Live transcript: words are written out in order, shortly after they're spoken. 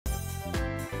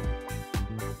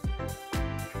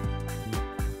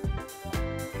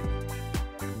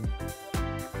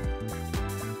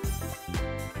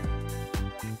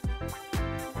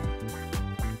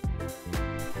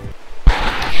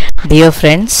Dear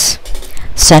friends,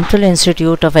 Central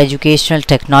Institute of Educational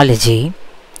Technology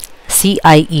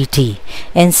CIET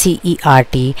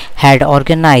NCERT had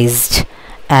organized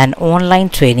an online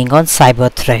training on cyber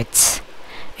threats.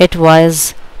 It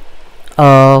was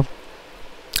a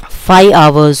 5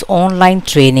 hours online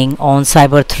training on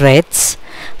cyber threats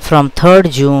from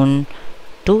 3rd June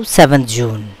to 7th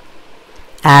June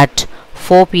at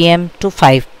 4 p.m. to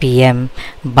 5 p.m.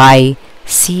 by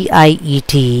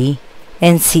CIET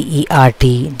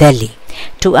NCERT Delhi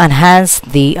to enhance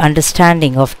the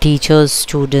understanding of teachers,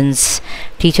 students,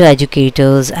 teacher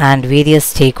educators and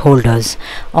various stakeholders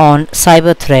on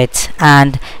cyber threats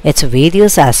and its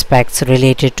various aspects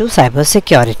related to cyber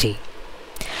security.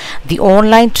 The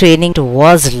online training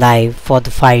was live for the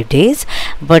 5 days,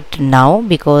 but now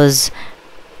because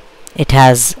it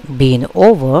has been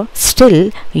over, still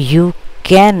you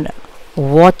can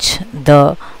watch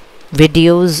the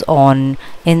videos on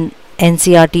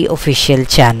NCERT official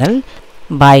channel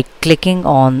by clicking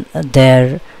on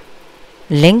their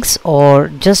links or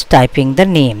just typing the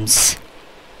names.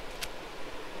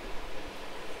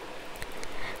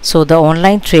 So the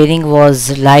online training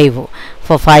was live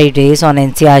for 5 days on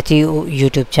NCERT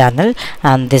YouTube channel,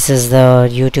 and this is the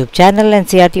YouTube channel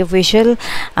NCERT official,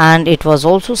 and it was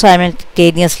also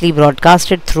simultaneously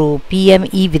broadcasted through PM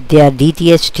eVIDYA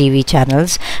DTH TV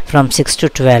channels from 6 to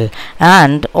 12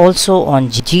 and also on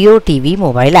Jio TV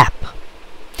mobile app.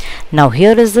 Now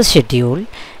here is the schedule.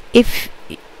 If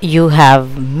you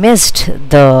have missed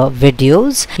the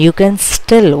videos, you can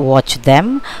still watch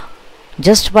them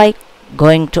just by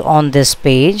going to on this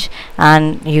page,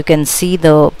 and you can see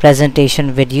the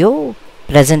presentation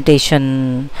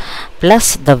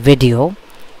plus the video.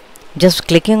 Just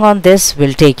clicking on this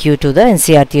will take you to the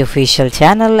NCERT official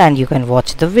channel and you can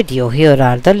watch the video. Here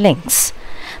are the links.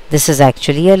 This is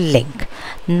actually a link.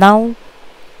 Now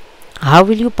how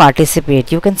will you participate?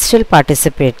 You can still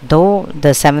participate, though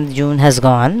the 7th June has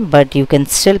gone, but you can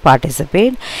still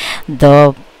participate.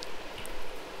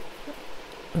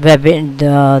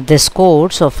 This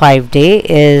course of 5-day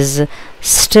is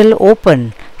still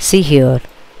open. See here,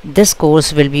 this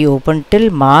course will be open till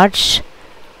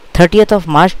 30th of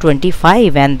March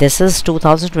 25, and this is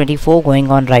 2024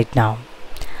 going on right now.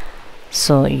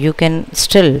 So you can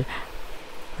still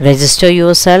register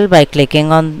yourself by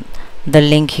clicking on the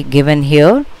link given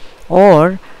here,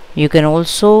 or you can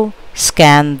also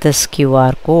scan this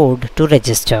QR code to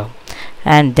register,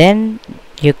 and then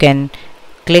you can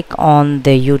click on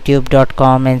the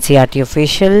youtube.com NCERT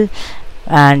official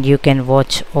and you can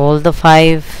watch all the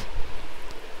 5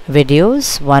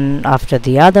 videos one after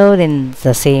the other in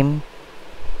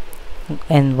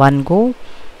one go.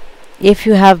 If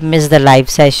you have missed the live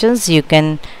sessions, you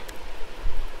can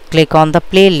click on the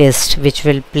playlist, which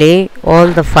will play all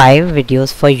the 5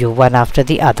 videos for you one after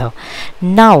the other.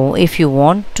 Now if you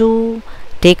want to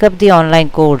take up the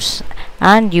online course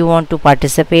and you want to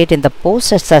participate in the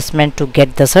post assessment to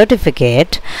get the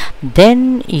certificate,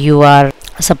 then you are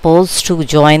supposed to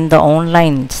join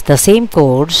the same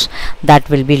course that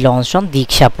will be launched on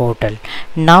Diksha portal.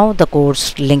 Now the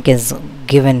course link is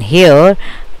given here,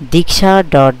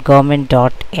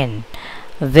 diksha.government.in.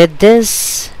 with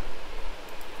this,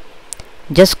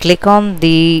 just click on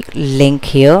the link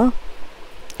here.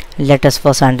 Let us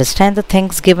first understand the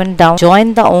things given down.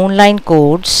 Join the online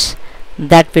course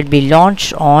that will be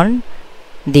launched on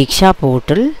Diksha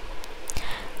portal.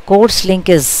 Course link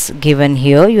is given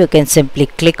here. You can simply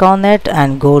click on it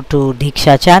and go to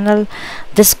Diksha channel.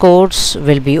 This course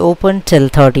will be open till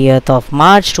 30th of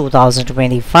March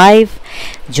 2025.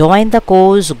 Join the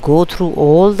course, go through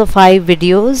all the 5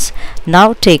 videos.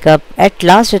 Now take up, at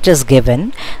last it is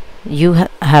given, you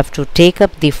have to take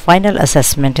up the final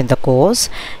assessment in the course.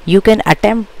 You can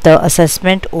attempt the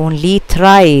assessment only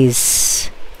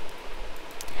thrice.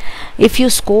 If you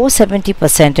score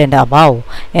 70% and above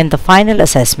in the final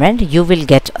assessment, you will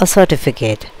get a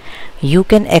certificate. You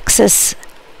can access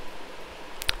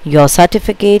your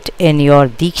certificate in your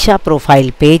Diksha profile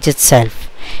page itself.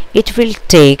 It will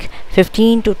take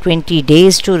 15 to 20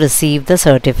 days to receive the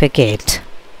certificate.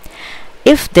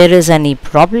 If there is any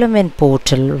problem in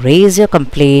portal, raise your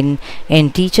complaint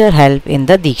in teacher help in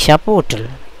the Diksha portal.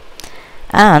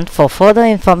 And for further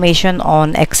information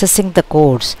on accessing the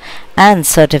course and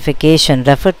certification,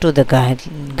 refer to the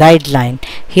guideline.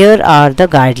 Here are the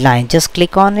guidelines. Just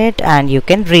click on it and you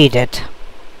can read it.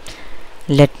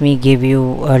 Let me give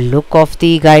you a look of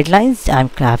the guidelines. I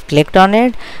have clicked on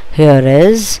it. Here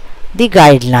is the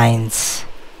guidelines.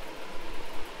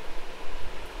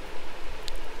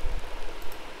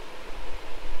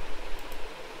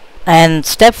 And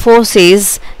step 4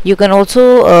 says you can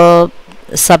also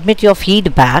submit your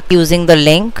feedback using the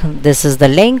link. This is the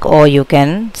link, or you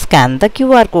can scan the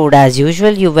QR code as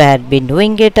usual. You had been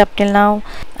doing it up till now.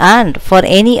 And for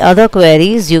any other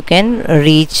queries, you can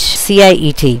reach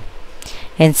CIET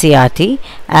NCERT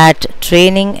at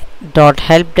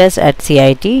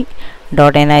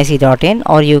training.helpdesk@cit.nic.in,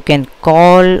 or you can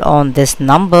call on this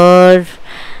number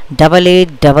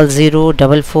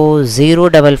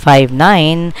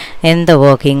 8800440559 in the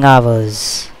working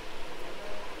hours.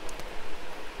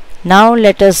 Now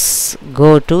let us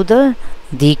go to the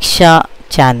Diksha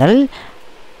channel,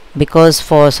 because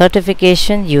for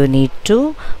certification you need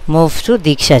to move to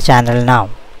Diksha channel now.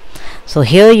 So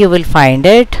here you will find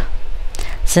it.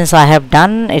 Since I have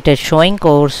done it, is showing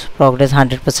course progress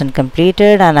 100%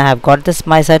 completed, and I have got this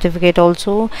my certificate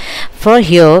also. For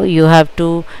here you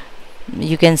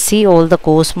can see all the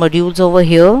course modules over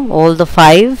here, all the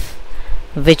 5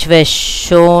 which were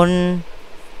shown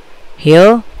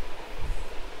here.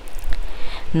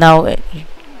 Now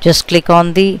just click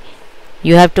on you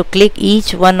have to click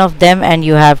each one of them, and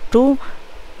you have to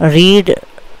read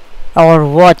or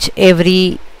watch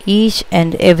each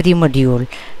and every module.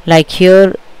 Like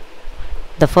here,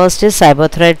 the first is cyber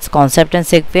threats concept and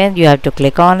sequence. You have to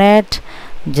click on it,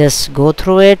 just go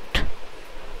through it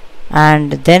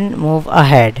and then move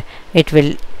ahead. It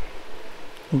will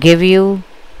give you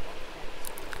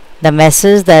the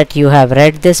message that you have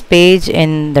read this page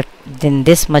in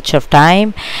this much of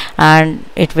time, and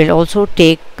it will also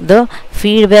take the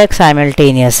feedback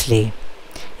simultaneously.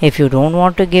 If you don't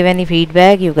want to give any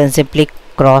feedback, you can simply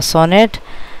cross on it.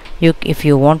 If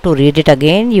you want to read it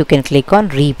again, you can click on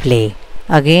replay.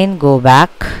 Again, go back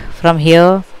from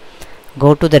here,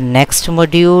 go to the next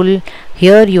module.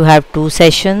 Here you have 2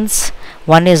 sessions.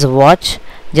 One is watch.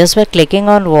 Just by clicking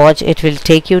on watch, it will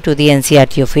take you to the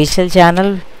NCERT official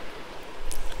channel.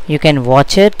 You can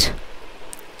watch it.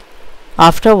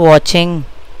 After watching,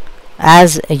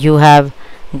 as you have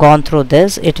gone through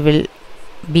this, it will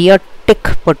be a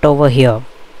tick put over here.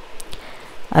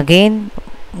 Again,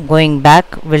 going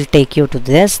back will take you to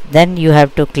this. Then you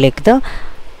have to click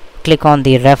on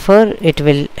the refer. It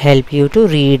will help you to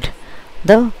read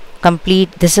the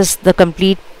complete. This is the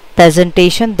complete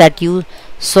presentation that you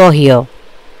saw here.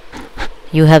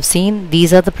 You have seen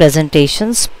these are the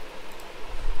presentations.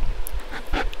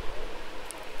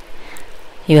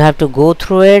 You have to go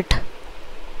through it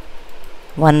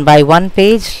one by one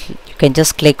page. You can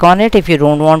just click on it if you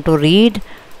don't want to read.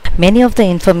 Many of the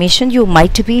information you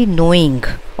might be knowing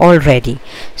already,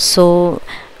 so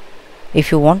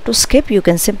if you want to skip, you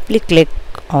can simply click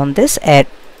on this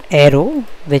arrow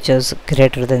which is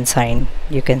greater than sign,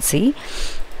 you can see,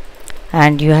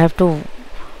 and you have to,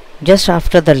 just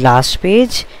after the last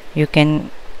page, you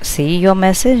can see your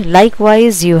message.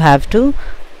 Likewise, you have to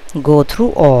go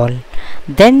through all.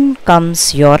 Then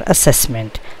comes your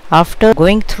assessment. After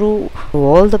going through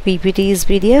all the PPTs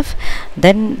PDF,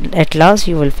 then at last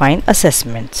you will find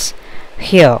assessments.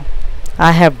 Here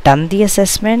I have done the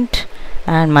assessment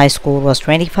and my score was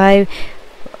 25.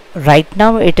 Right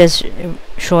now it is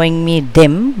showing me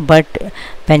dim, but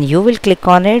when you will click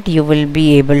on it, you will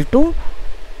be able to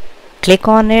click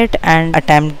on it and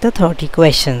attempt the 30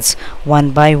 questions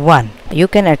one by one. You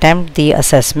can attempt the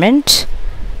assessment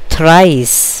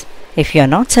thrice. If you are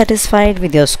not satisfied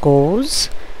with your scores,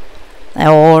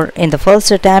 or in the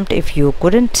first attempt if you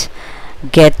couldn't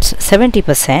get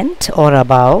 70% or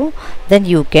above, then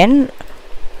you can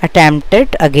attempt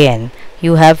it again.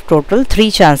 You have total 3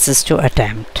 chances to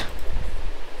attempt,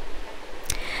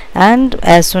 and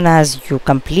as soon as you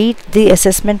complete the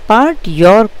assessment part,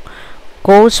 your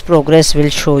course progress will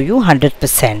show you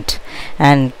 100%.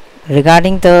 And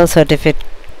regarding the certificate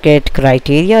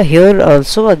criteria, here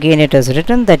also again it is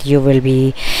written that you will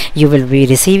be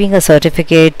receiving a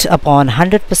certificate upon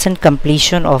 100%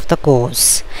 completion of the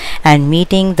course and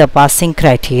meeting the passing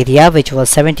criteria, which was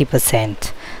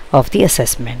 70% of the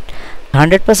assessment.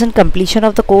 100% completion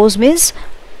of the course means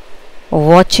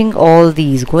watching all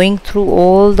these, going through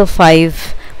all the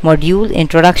 5 module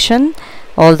introduction,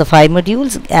 all the 5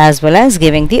 modules, as well as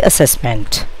giving the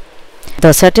assessment.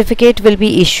 The certificate will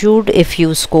be issued if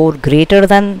you score greater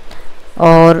than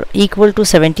or equal to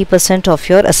 70% of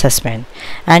your assessment,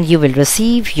 and you will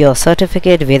receive your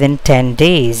certificate within 10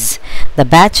 days. The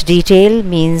batch detail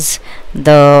means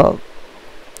the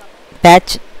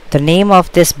name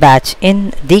of this batch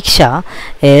in Diksha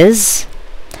is,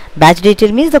 batch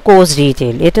detail means the course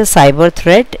detail. It is cyber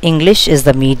threat, English is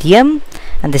the medium,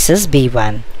 and this is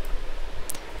B1.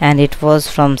 And it was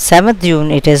from 7th June.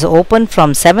 It is open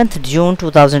from 7th June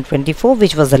 2024,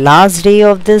 which was the last day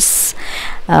of this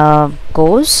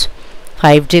course,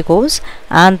 5-day course,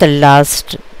 and the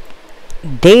last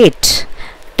date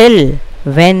till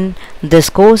when this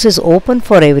course is open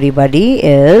for everybody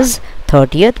is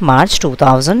 30th March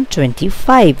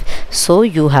 2025. So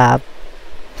you have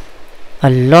a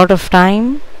lot of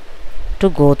time to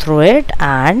go through it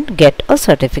and get a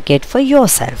certificate for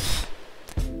yourself.